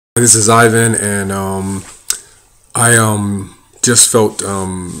This is Ivan, and I just felt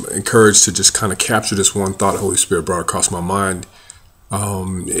encouraged to just kind of capture this one thought the Holy Spirit brought across my mind,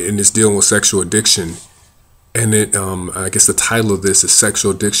 and it's dealing with sexual addiction. And I guess the title of this is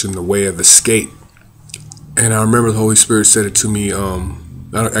Sexual Addiction, the Way of Escape. And I remember the Holy Spirit said it to me,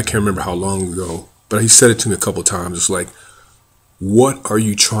 I can't remember how long ago, but he said it to me a couple times. It's like, what are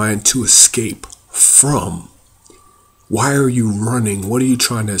you trying to escape from? Why are you running? What are you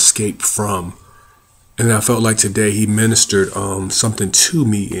trying to escape from? And I felt like today he ministered something to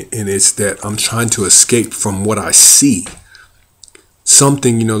me, and it's that I'm trying to escape from what I see.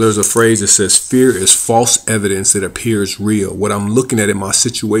 Something, there's a phrase that says, fear is false evidence that appears real. What I'm looking at in my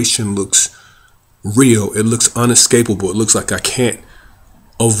situation looks real. It looks unescapable. It looks like I can't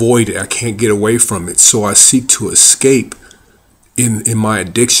avoid it. I can't get away from it. So I seek to escape in my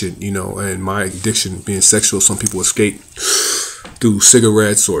addiction, and my addiction being sexual. Some people escape through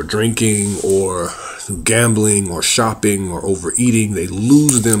cigarettes or drinking or through gambling or shopping or overeating. They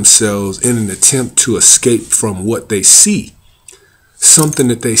lose themselves in an attempt to escape from what they see. Something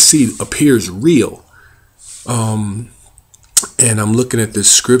that they see appears real. And I'm looking at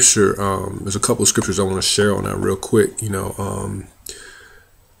this scripture. There's a couple of scriptures I want to share on that real quick. 2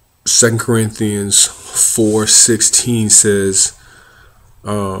 Corinthians 4:16 says,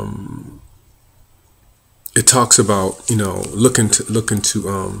 it talks about, it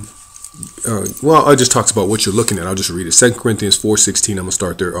just talks about what you're looking at. I'll just read it. 2 Corinthians 4:16. I'm going to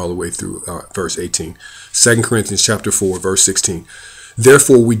start there all the way through verse 18. 2 Corinthians chapter 4, verse 16.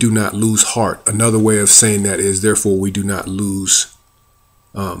 Therefore, we do not lose heart. Another way of saying that is, therefore, we do not lose.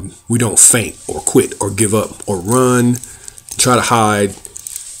 We don't faint or quit or give up or run, try to hide.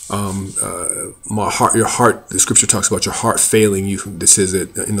 Your heart, the scripture talks about your heart failing you. This says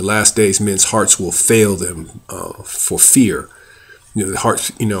that in the last days, men's hearts will fail them for fear. The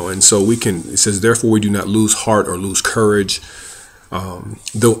heart, and so it says, therefore, we do not lose heart or lose courage.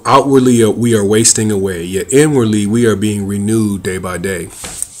 Though outwardly we are wasting away, yet inwardly we are being renewed day by day.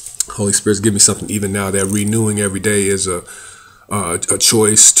 Holy Spirit's giving me something even now, that renewing every day is a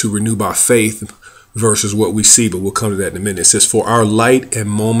choice to renew by faith versus what we see, but we'll come to that in a minute. It says, for our light and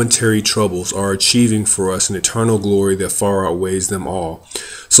momentary troubles are achieving for us an eternal glory that far outweighs them all.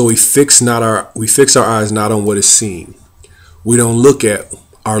 So we fix our eyes not on what is seen. We don't look at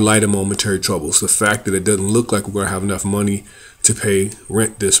our light and momentary troubles. The fact that it doesn't look like we're going to have enough money to pay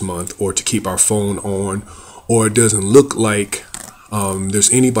rent this month, or to keep our phone on, or it doesn't look like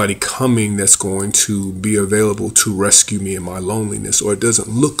there's anybody coming that's going to be available to rescue me in my loneliness, or it doesn't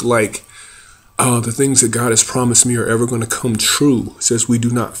look like the things that God has promised me are ever going to come true. It says we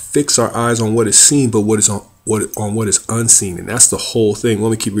do not fix our eyes on what is seen, but what is unseen. And that's the whole thing. Let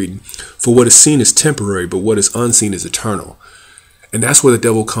me keep reading. For what is seen is temporary, but what is unseen is eternal. And that's where the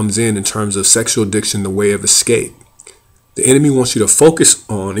devil comes in terms of sexual addiction, the way of escape. The enemy wants you to focus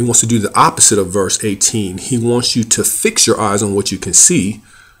on, he wants to do the opposite of verse 18. He wants you to fix your eyes on what you can see,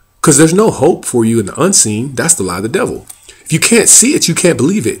 because there's no hope for you in the unseen. That's the lie of the devil. If you can't see it, you can't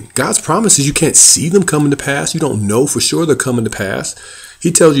believe it. God's promises, you can't see them coming to pass. You don't know for sure they're coming to pass.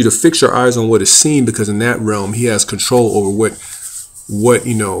 He tells you to fix your eyes on what is seen, because in that realm, he has control over what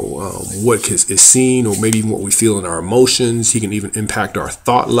is seen, or maybe even what we feel in our emotions. He can even impact our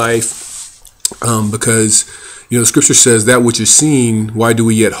thought life, because the scripture says that which is seen, why do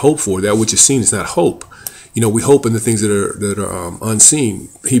we yet hope for? That which is seen is not hope. We hope in the things that are unseen.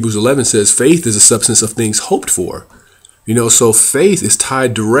 Hebrews 11 says faith is a substance of things hoped for. So faith is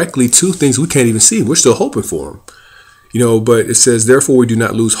tied directly to things we can't even see. We're still hoping for them. But it says, therefore we do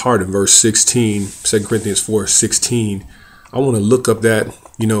not lose heart in verse 16, 2 Corinthians 4:16. I want to look up that,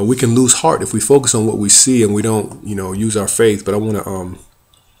 we can lose heart if we focus on what we see and we don't, use our faith. But I want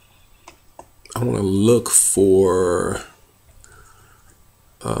to look for,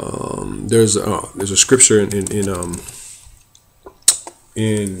 there's a scripture in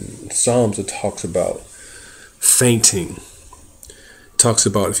Psalms that talks about fainting. It talks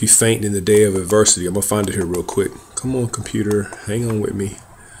about if you faint in the day of adversity. I'm gonna find it here real quick. Come on, computer, hang on with me.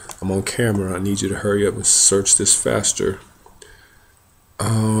 I'm on camera. I need you to hurry up and search this faster.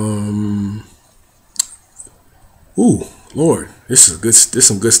 Ooh, Lord, there's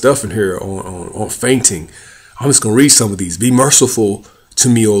some good stuff in here on fainting. I'm just gonna read some of these. Be merciful to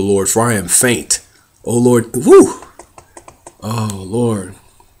me, O Lord, for I am faint. O Lord, woo! Oh Lord.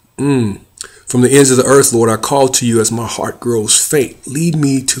 From the ends of the earth, Lord, I call to you as my heart grows faint. Lead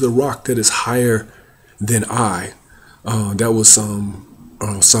me to the rock that is higher than I. That was Psalm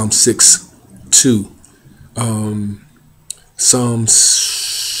 6:2. Psalm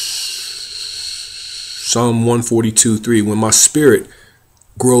 142:3. When my spirit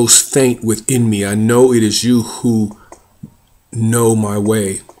grows faint within me. I know it is you who know my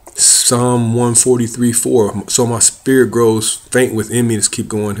way. Psalm 143:4. So my spirit grows faint within me. Let's keep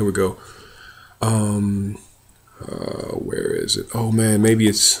going. Here we go. Where is it? Oh man, maybe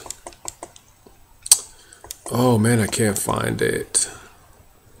it's. Oh man, I can't find it.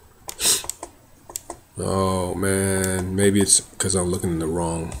 Oh man, maybe it's because I'm looking in the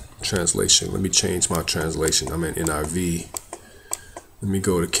wrong translation. Let me change my translation. I'm in NIV. Let me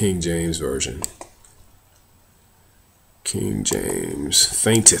go to King James Version. King James.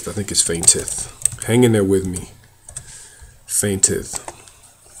 Fainteth. I think it's fainteth. Hang in there with me. Fainteth.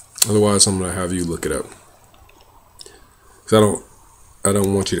 Otherwise, I'm going to have you look it up. Because I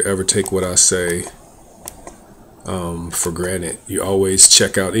don't want you to ever take what I say for granted. You always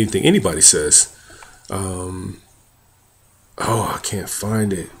check out anything anybody says. Oh, I can't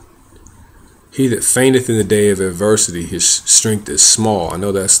find it. He that fainteth in the day of adversity, his strength is small. I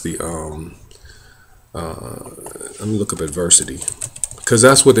know that's the, let me look up adversity. Because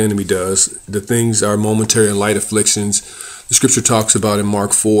that's what the enemy does. The things are momentary and light afflictions. The scripture talks about in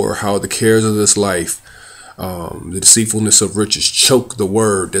Mark 4 how the cares of this life, the deceitfulness of riches choke the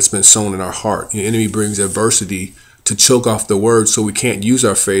word that's been sown in our heart. The enemy brings adversity to choke off the word, so we can't use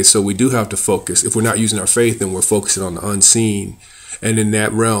our faith. So we do have to focus. If we're not using our faith, then we're focusing on the unseen. And in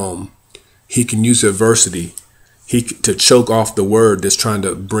that realm, he can use adversity to choke off the word that's trying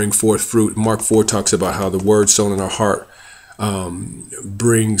to bring forth fruit. Mark 4 talks about how the word sown in our heart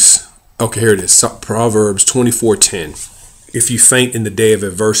brings. Okay, here it is. Proverbs 24:10. If you faint in the day of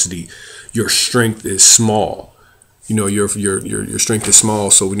adversity, your strength is small. You know, your strength is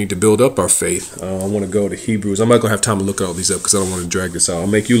small, so we need to build up our faith. I want to go to Hebrews. I'm not going to have time to look all these up because I don't want to drag this out. I'll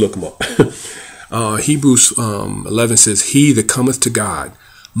make you look them up. Hebrews 11 says, he that cometh to God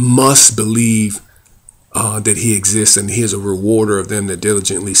must believe that he exists, and he is a rewarder of them that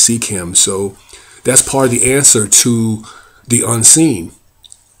diligently seek him. So that's part of the answer to the unseen.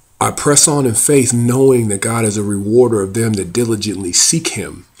 I press on in faith, knowing that God is a rewarder of them that diligently seek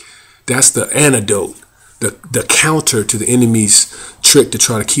him. That's the antidote, the counter to the enemy's trick to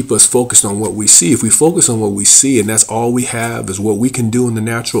try to keep us focused on what we see. If we focus on what we see, and that's all we have is what we can do in the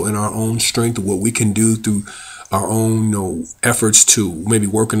natural in our own strength, what we can do through our own efforts to maybe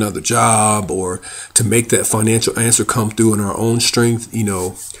work another job or to make that financial answer come through in our own strength.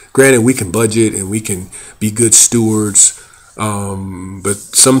 Granted, we can budget and we can be good stewards, but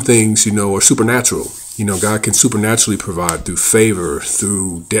some things, are supernatural. God can supernaturally provide through favor,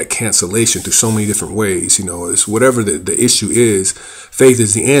 through debt cancellation, through so many different ways. It's whatever the issue is, faith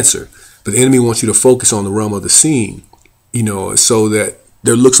is the answer. But the enemy wants you to focus on the realm of the seen, so that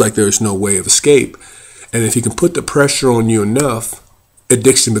there looks like there's no way of escape. And if he can put the pressure on you enough,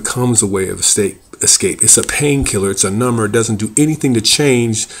 addiction becomes a way of escape. It's a painkiller. It's a number. It doesn't do anything to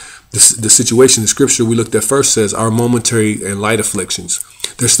change the situation. The scripture we looked at first says our momentary and light afflictions.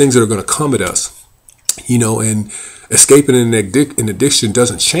 There's things that are going to come at us, and escaping an addiction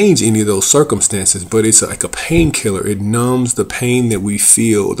doesn't change any of those circumstances, but it's like a painkiller. It numbs the pain that we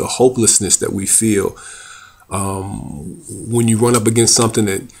feel, the hopelessness that we feel. When you run up against something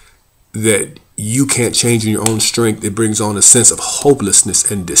that you can't change in your own strength, it brings on a sense of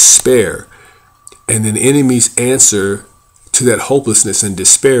hopelessness and despair. And then the enemy's answer to that hopelessness and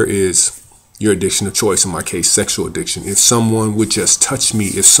despair is your addiction of choice, in my case, sexual addiction. If someone would just touch me,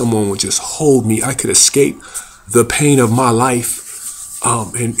 if someone would just hold me, I could escape the pain of my life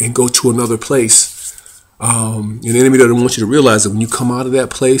and go to another place. And the enemy doesn't want you to realize that when you come out of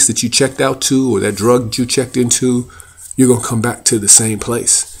that place that you checked out to, or that drug that you checked into, you're going to come back to the same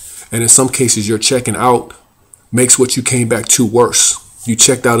place. And in some cases, your checking out makes what you came back to worse. You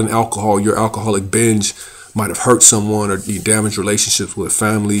checked out in alcohol, your alcoholic binge might have hurt someone, or you damaged relationships with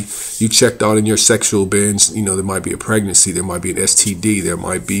family. You checked out in your sexual binge, there might be a pregnancy, there might be an STD, there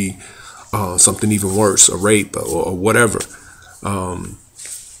might be something even worse, a rape or whatever. One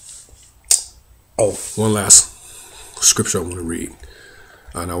last scripture I want to read.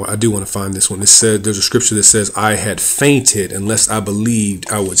 Now, I do want to find this one. It said, there's a scripture that says, I had fainted unless I believed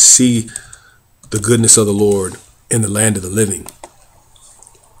I would see the goodness of the Lord in the land of the living.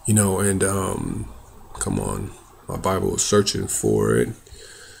 Come on, my Bible is searching for it.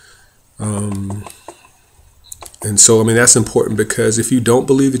 And so, that's important, because if you don't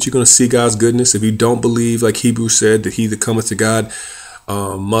believe that you're going to see God's goodness, if you don't believe, like Hebrews said, that he that cometh to God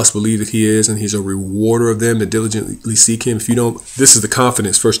must believe that he is, and he's a rewarder of them that diligently seek him. If you don't, this is the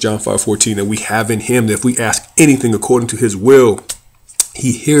confidence, 1 John 5:14, that we have in him, that if we ask anything according to his will,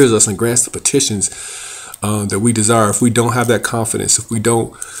 he hears us and grants the petitions that we desire. If we don't have that confidence, if we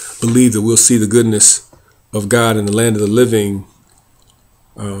don't believe that we'll see the goodness of God in the land of the living,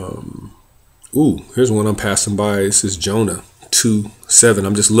 Ooh, here's one I'm passing by. This is Jonah 2:7.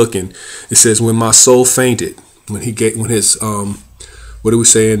 I'm just looking. It says, when my soul fainted, when his what do we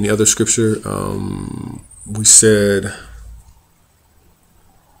say in the other scripture? We said,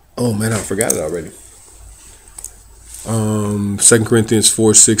 oh man, I forgot it already. 2 Corinthians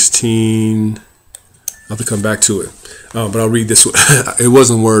 4:16. I'll have to come back to it. But I'll read this one. It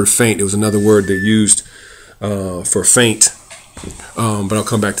wasn't the word faint. It was another word they used for faint. But I'll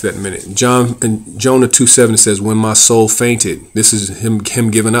come back to that in a minute. Jonah 2:7 says, when my soul fainted, this is him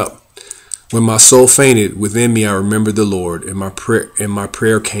giving up. When my soul fainted within me, I remembered the Lord, and my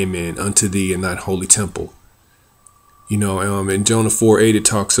prayer came in unto thee in thine holy temple. You know, in Jonah 4:8, it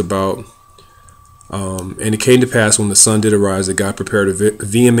talks about, and it came to pass when the sun did arise that God prepared a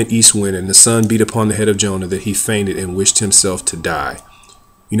vehement east wind, and the sun beat upon the head of Jonah that he fainted and wished himself to die.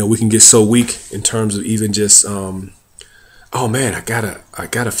 You know, we can get so weak in terms of even just, oh man, I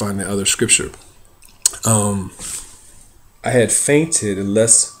gotta find that other scripture. I had fainted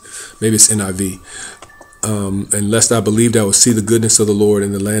unless, maybe it's NIV, unless I believed I would see the goodness of the Lord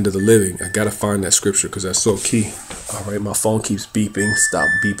in the land of the living. I gotta find that scripture because that's so key. All right, my phone keeps beeping. Stop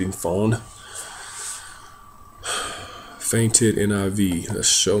beeping, phone. Fainted NIV. Let's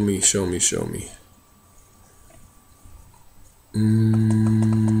show me.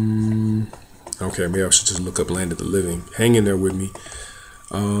 Okay, maybe I should just look up land of the living. Hang in there with me.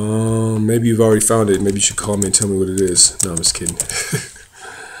 Maybe you've already found it. Maybe you should call me and tell me what it is. No, I'm just kidding.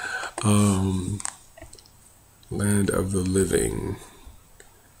 Land of the living.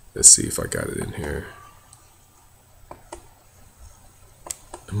 Let's see if I got it in here.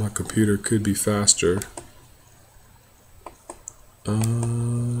 My computer could be faster.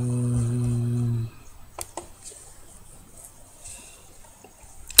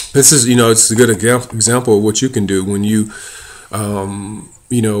 This is, it's a good example of what you can do when you,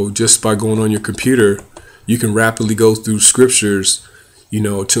 just by going on your computer, you can rapidly go through scriptures,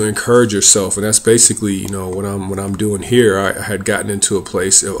 to encourage yourself. And that's basically, what I'm doing here. I had gotten into a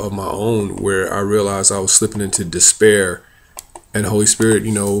place of my own where I realized I was slipping into despair, and Holy Spirit,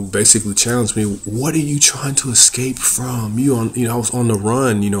 basically challenged me. What are you trying to escape from? I was on the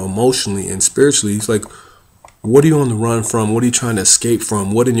run, emotionally and spiritually. It's like, what are you on the run from? What are you trying to escape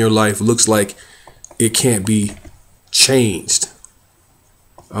from? What in your life looks like it can't be changed?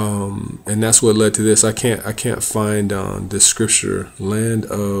 And that's what led to this. I can't find this scripture, land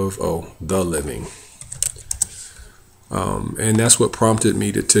of the living. And that's what prompted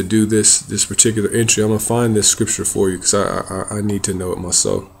me to do this particular entry. I'm gonna find this scripture for you because I need to know it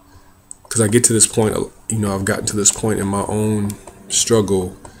myself. Because I get to this point, I've gotten to this point in my own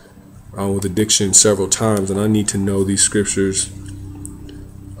struggle with addiction several times, and I need to know these scriptures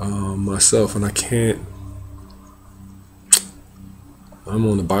myself, and I can't. I'm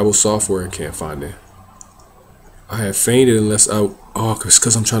on the Bible software and can't find it. I have fainted unless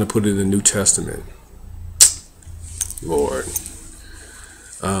because I'm trying to put it in the New Testament. Lord,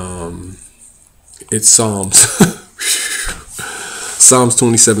 it's Psalms. Psalms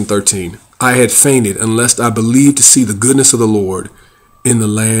 27:13. I had fainted unless I believed to see the goodness of the Lord in the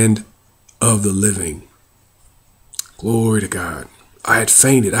land of the living. Glory to God. I had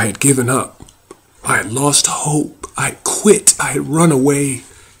fainted. I had given up. I had lost hope. I had quit. I had run away,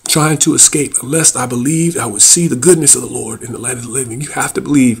 trying to escape, unless I believed I would see the goodness of the Lord in the land of the living. You have to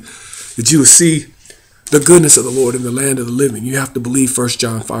believe that you will see the goodness of the Lord in the land of the living. You have to believe 1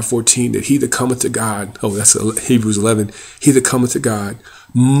 John 5:14 that he that cometh to God, that's Hebrews 11, he that cometh to God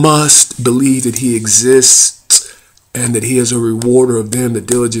must believe that he exists and that he is a rewarder of them that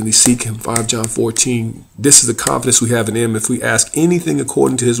diligently seek him. 5 John 14. This is the confidence we have in him. If we ask anything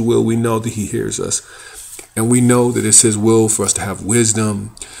according to his will, we know that he hears us. And we know that it's his will for us to have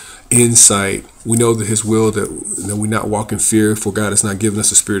wisdom, insight. We know that his will that we not walk in fear, for God has not given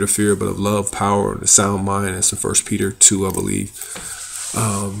us a spirit of fear, but of love, power, and a sound mind. That's in 1 Peter 2, I believe.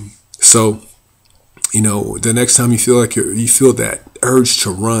 So, the next time you feel like you feel that urge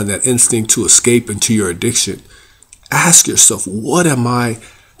to run, that instinct to escape into your addiction, ask yourself, what am I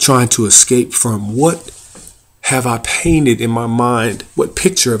trying to escape from? What have I painted in my mind? What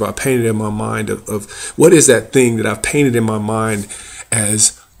picture have I painted in my mind of what is that thing that I've painted in my mind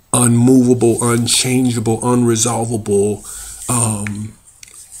as unmovable, unchangeable, unresolvable,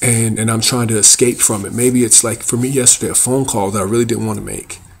 and I'm trying to escape from it? Maybe it's like for me yesterday, a phone call that I really didn't want to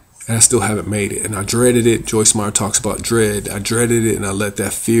make, and I still haven't made it, and I dreaded it. Joyce Meyer talks about dread. I dreaded it, and I let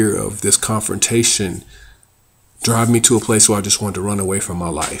that fear of this confrontation drive me to a place where I just wanted to run away from my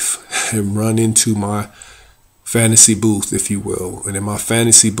life and run into my fantasy booth, if you will. And in my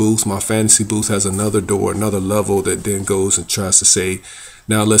fantasy booth has another door, another level that then goes and tries to say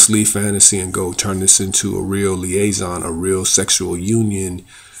Now let's leave fantasy and go turn this into a real liaison, a real sexual union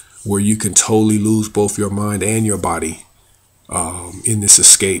where you can totally lose both your mind and your body in this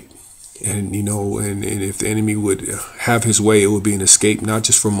escape. And, and if the enemy would have his way, it would be an escape, not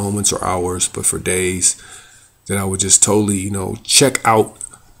just for moments or hours, but for days. That I would just totally, check out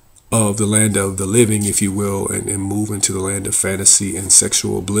of the land of the living, if you will, and move into the land of fantasy and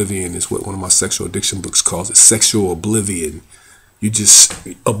sexual oblivion is what one of my sexual addiction books calls it, sexual oblivion. You just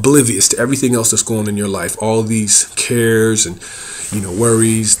oblivious to everything else that's going on in your life, all these cares and,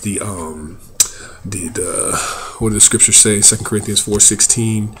 worries, the what do the scriptures say? 2 Corinthians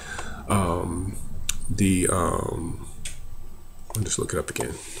 4:16. I'll just look it up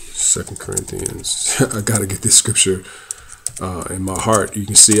again. 2 Corinthians. I got to get this scripture in my heart. You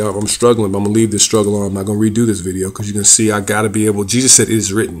can see I'm struggling, but I'm going to leave this struggle on. I'm not going to redo this video because you can see I got to be able. Jesus said, it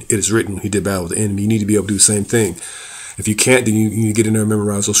is written. It is written when he did battle with the enemy. You need to be able to do the same thing. If you can't, then you need to get in there and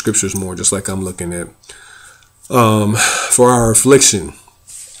memorize those scriptures more, just like I'm looking at. For our affliction,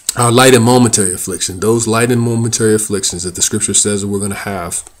 our light and momentary affliction, those light and momentary afflictions that the scripture says that we're going to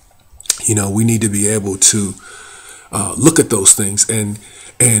have, we need to be able to look at those things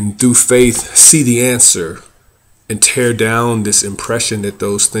and through faith see the answer and tear down this impression that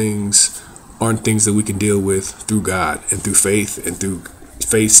those things aren't things that we can deal with through God and through faith and through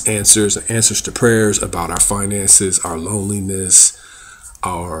faith's answers to prayers about our finances, our loneliness,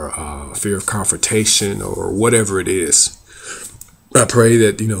 our fear of confrontation, or whatever it is. I pray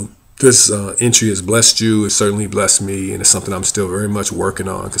that, this entry has blessed you. It certainly blessed me, and it's something I'm still very much working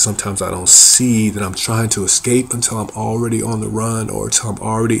on, because sometimes I don't see that I'm trying to escape until I'm already on the run, or until I'm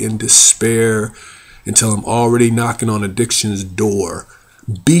already in despair, until I'm already knocking on addiction's door,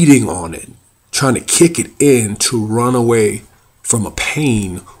 beating on it, trying to kick it in to run away from a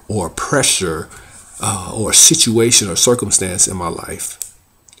pain or a pressure or a situation or circumstance in my life.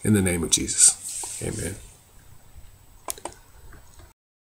 In the name of Jesus, amen.